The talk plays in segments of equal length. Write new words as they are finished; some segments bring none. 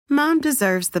Mom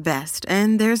deserves the best,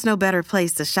 and there's no better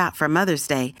place to shop for Mother's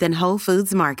Day than Whole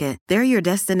Foods Market. They're your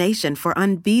destination for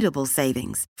unbeatable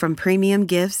savings, from premium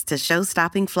gifts to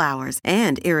show-stopping flowers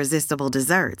and irresistible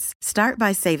desserts. Start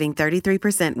by saving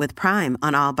 33% with Prime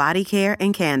on all body care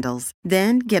and candles.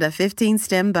 Then get a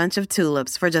 15-stem bunch of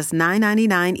tulips for just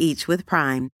 $9.99 each with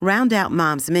Prime. Round out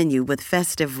Mom's menu with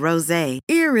festive rosé,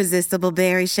 irresistible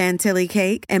berry chantilly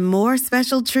cake, and more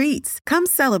special treats. Come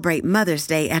celebrate Mother's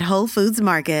Day at Whole Foods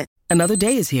Market. Another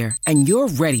day is here, and you're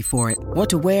ready for it. What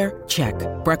to wear? Check.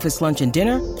 Breakfast, lunch, and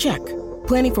dinner? Check.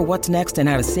 Planning for what's next and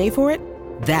how to save for it?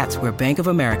 That's where Bank of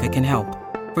America can help.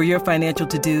 For your financial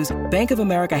to-dos, Bank of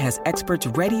America has experts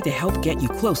ready to help get you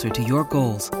closer to your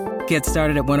goals. Get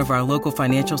started at one of our local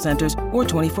financial centers or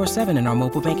 24/7 in our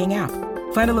mobile banking app.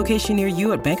 Find a location near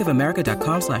you at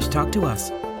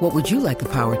bankofamerica.com/talktous. What would you like the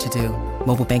power to do?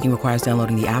 Mobile banking requires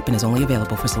downloading the app and is only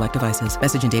available for select devices.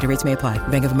 Message and data rates may apply.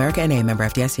 Bank of America N.A., member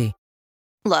FDIC.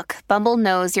 Look, Bumble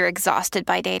knows you're exhausted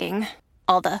by dating.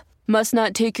 All the must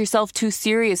not take yourself too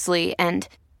seriously and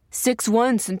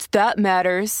 6'1" since that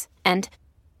matters. And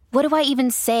what do I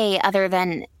even say other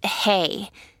than,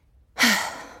 hey?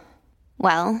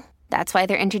 Well, that's why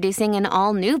they're introducing an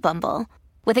all-new Bumble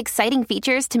with exciting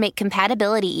features to make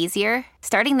compatibility easier,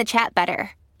 starting the chat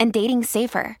better, and dating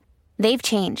safer. They've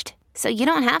changed, so you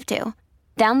don't have to.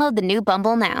 Download the new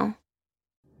Bumble now.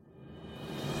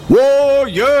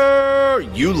 Warrior!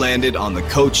 You landed on the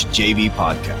Coach JV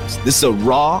podcast. This is a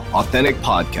raw, authentic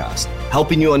podcast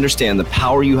helping you understand the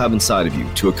power you have inside of you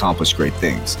to accomplish great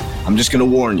things. I'm just going to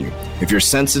warn you, if you're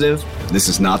sensitive, this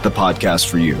is not the podcast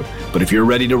for you. But if you're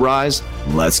ready to rise,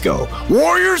 let's go.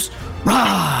 Warriors,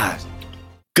 rise!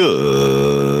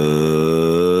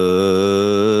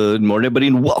 Good morning, everybody,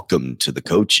 and welcome to the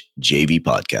Coach JV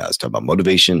podcast, talking about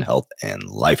motivation, health, and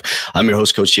life. I'm your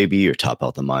host, Coach JV, your top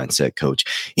health and mindset coach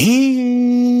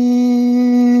in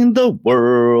the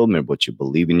world. Remember, what you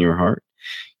believe in your heart,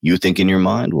 you think in your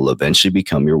mind, will eventually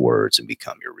become your words and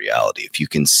become your reality. If you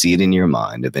can see it in your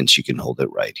mind, eventually you can hold it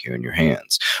right here in your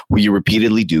hands. What you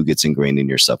repeatedly do gets ingrained in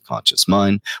your subconscious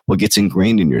mind. What gets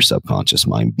ingrained in your subconscious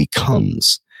mind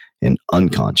becomes an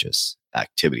unconscious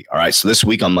activity. All right. So this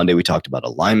week on Monday, we talked about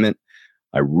alignment.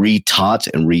 I retaught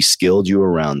and reskilled you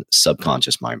around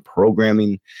subconscious mind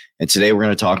programming. And today we're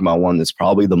going to talk about one that's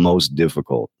probably the most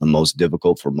difficult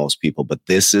for most people. But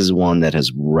this is one that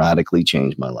has radically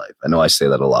changed my life. I know I say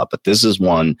that a lot, but this is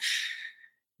one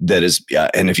that is,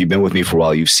 and if you've been with me for a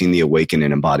while, you've seen the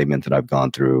awakening embodiment that I've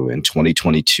gone through. And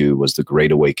 2022 was the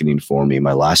great awakening for me.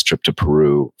 My last trip to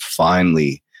Peru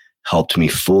finally helped me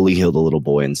fully heal the little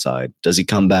boy inside. Does he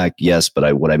come back? Yes.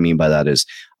 But what I mean by that is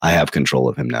I have control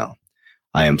of him now.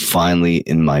 I am finally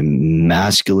in my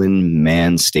masculine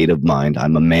man state of mind.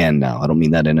 I'm a man now. I don't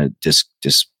mean that in a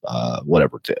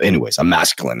whatever. Anyways, I'm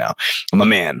masculine now. I'm a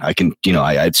man. I can,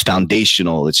 it's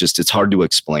foundational. It's hard to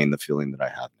explain the feeling that I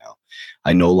have now.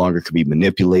 I no longer can be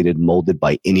manipulated, molded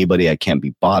by anybody. I can't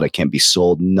be bought. I can't be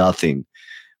sold. Nothing.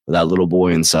 That little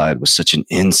boy inside was such an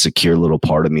insecure little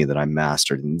part of me that I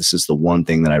mastered. And this is the one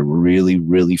thing that I really,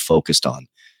 really focused on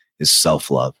is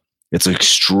self-love. It's an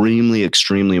extremely,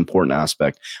 extremely important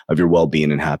aspect of your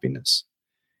well-being and happiness.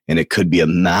 And it could be a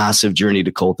massive journey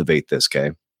to cultivate this,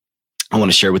 okay? I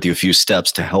want to share with you a few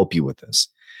steps to help you with this.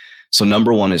 So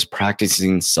number one is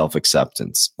practicing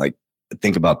self-acceptance. Like,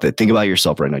 think about that. Think about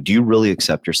yourself right now. Do you really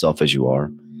accept yourself as you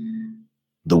are?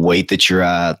 The weight that you're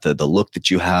at, the look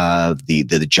that you have, the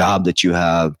job that you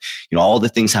have, all the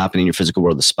things happening in your physical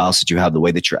world, the spouse that you have, the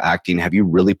way that you're acting. Have you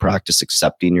really practiced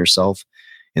accepting yourself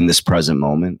in this present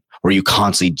moment? Or are you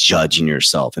constantly judging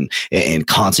yourself and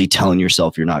constantly telling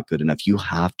yourself you're not good enough? You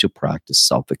have to practice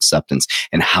self-acceptance.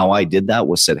 And how I did that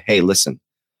was said, hey, listen,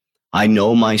 I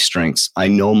know my strengths. I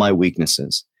know my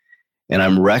weaknesses. And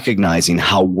I'm recognizing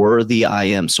how worthy I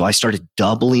am. So I started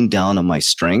doubling down on my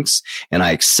strengths and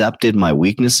I accepted my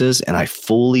weaknesses and I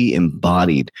fully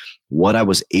embodied what I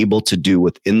was able to do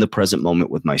within the present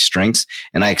moment with my strengths.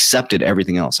 And I accepted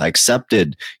everything else. I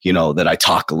accepted, that I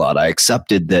talk a lot. I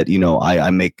accepted that, I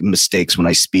make mistakes when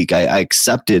I speak. I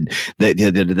accepted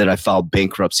that I filed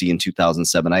bankruptcy in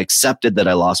 2007. I accepted that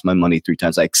I lost my money 3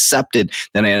 times. I accepted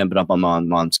that I ended up on my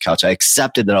mom's couch. I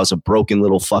accepted that I was a broken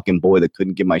little fucking boy that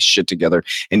couldn't get my shit together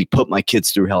and he put my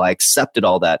kids through hell. I accepted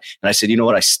all that. And I said, you know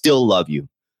what? I still love you.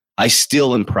 I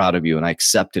still am proud of you. And I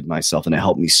accepted myself and it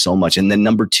helped me so much. And then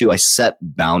number 2, I set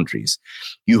boundaries.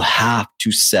 You have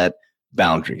to set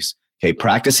boundaries. Okay.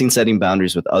 Practicing setting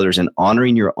boundaries with others and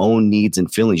honoring your own needs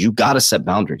and feelings. You got to set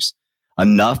boundaries.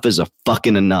 Enough is a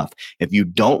fucking enough. If you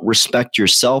don't respect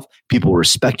yourself, people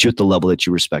respect you at the level that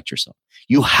you respect yourself.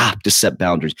 You have to set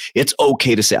boundaries. It's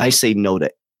okay to say, I say no to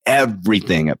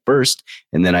everything at first.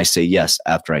 And then I say yes.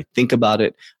 After I think about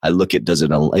it, I look at, is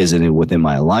it within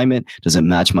my alignment? Does it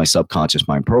match my subconscious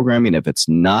mind programming? If it's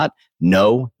not,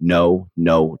 no.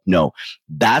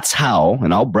 That's how,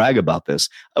 and I'll brag about this,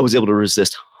 I was able to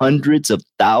resist hundreds of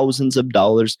thousands of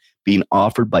dollars being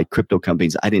offered by crypto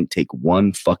companies. I didn't take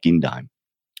one dime,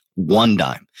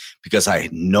 because I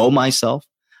know myself.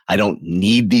 I don't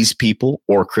need these people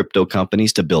or crypto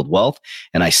companies to build wealth.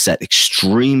 And I set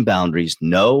extreme boundaries.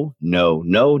 No,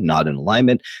 not in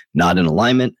alignment.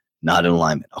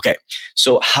 Okay.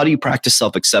 So how do you practice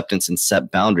self-acceptance and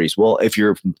set boundaries? Well, if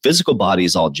your physical body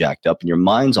is all jacked up and your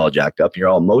mind's all jacked up, you're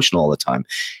all emotional all the time.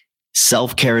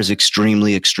 Self-care is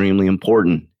extremely, extremely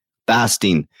important.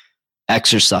 Fasting,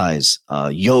 exercise,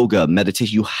 yoga,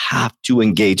 meditation. You have to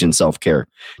engage in self-care.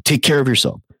 Take care of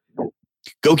yourself.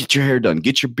 Go get your hair done.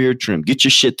 Get your beard trimmed. Get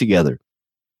your shit together.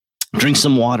 Drink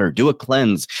some water. Do a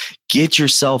cleanse. Get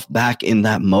yourself back in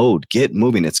that mode. Get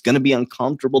moving. It's going to be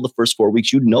uncomfortable the first 4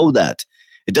 weeks. You know that.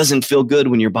 It doesn't feel good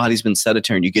when your body's been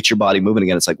sedentary and you get your body moving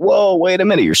again. It's like, whoa, wait a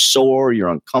minute. You're sore. You're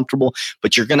uncomfortable,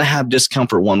 but you're going to have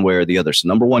discomfort one way or the other. So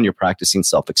number one, you're practicing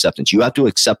self-acceptance. You have to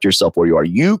accept yourself where you are.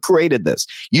 You created this.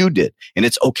 You did. And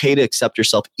it's okay to accept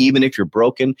yourself even if you're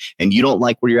broken and you don't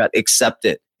like where you're at. Accept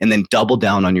it. And then double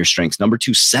down on your strengths. Number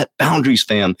two, set boundaries,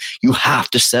 fam. You have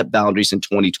to set boundaries in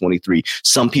 2023.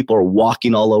 Some people are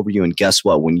walking all over you. And guess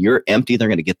what? When you're empty, they're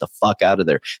going to get the fuck out of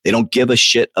there. They don't give a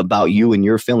shit about you and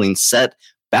your feelings. Set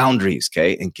boundaries,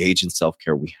 okay? Engage in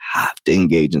self-care. We have to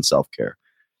engage in self-care.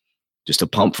 Just a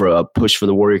push for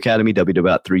the Warrior Academy,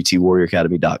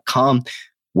 www.3twarrioracademy.com.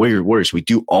 Warriors, we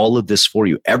do all of this for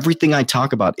you. Everything I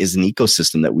talk about is an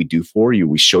ecosystem that we do for you.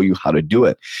 We show you how to do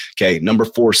it. Okay. Number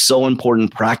 4, so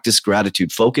important. Practice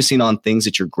gratitude. Focusing on things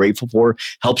that you're grateful for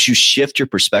helps you shift your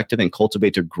perspective and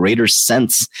cultivate a greater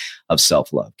sense of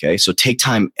self-love. Okay. So take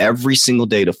time every single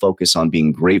day to focus on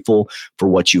being grateful for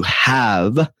what you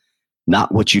have,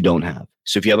 not what you don't have.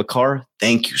 So if you have a car,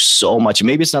 thank you so much.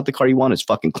 Maybe it's not the car you want. It's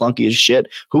fucking clunky as shit.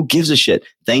 Who gives a shit?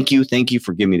 Thank you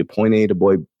for giving me to point A to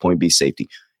point B safety.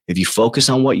 If you focus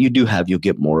on what you do have, you'll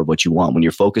get more of what you want. When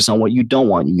you're focused on what you don't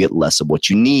want, you get less of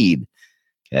what you need.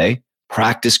 Okay.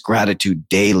 Practice gratitude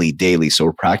daily. So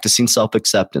we're practicing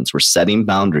self-acceptance. We're setting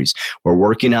boundaries. We're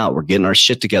working out. We're getting our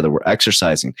shit together. We're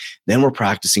exercising. Then we're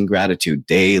practicing gratitude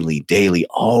daily,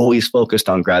 always focused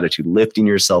on gratitude, lifting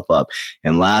yourself up.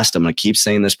 And last, I'm going to keep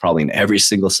saying this probably in every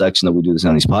single section that we do this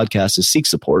on these podcasts, is seek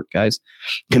support, guys.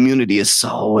 Community is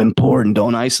so important.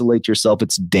 Don't isolate yourself.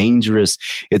 It's dangerous.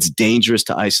 It's dangerous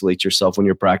to isolate yourself when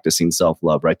you're practicing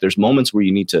self-love, right? There's moments where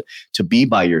you need to be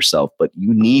by yourself, but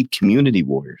you need community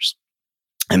warriors.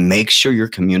 And make sure your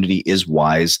community is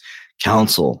wise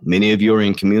counsel. Many of you are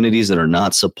in communities that are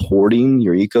not supporting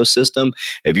your ecosystem.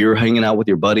 If you're hanging out with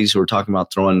your buddies who are talking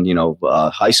about throwing,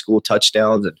 high school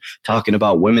touchdowns and talking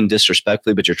about women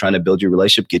disrespectfully, but you're trying to build your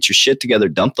relationship, get your shit together.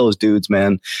 Dump those dudes,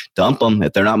 man. Dump them.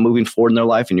 If they're not moving forward in their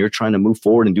life and you're trying to move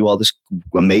forward and do all this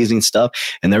amazing stuff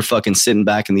and they're fucking sitting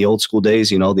back in the old school days,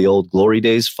 the old glory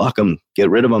days, fuck them. Get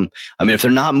rid of them. I mean, if they're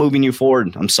not moving you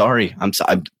forward, I'm sorry.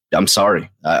 I'm sorry.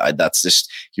 That's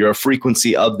just, you're a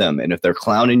frequency of them. And if they're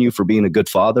clowning you for being a good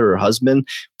father or husband,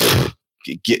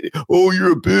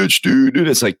 you're a bitch, dude. And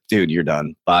it's like, dude, you're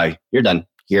done. Bye. You're done.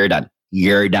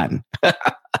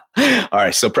 All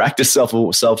right. So practice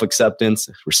self-acceptance.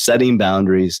 We're setting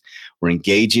boundaries. We're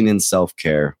engaging in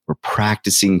self-care. We're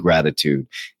practicing gratitude,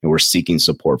 and we're seeking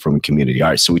support from a community. All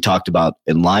right. So we talked about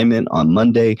alignment on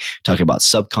Monday, talked about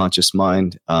subconscious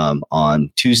mind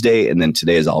on Tuesday, and then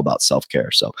today is all about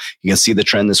self-care. So you can see the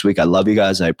trend this week. I love you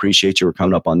guys. I appreciate you. We're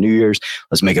coming up on New Year's.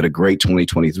 Let's make it a great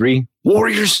 2023.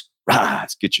 Warriors,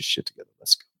 rise. Get your shit together.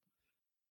 Let's go.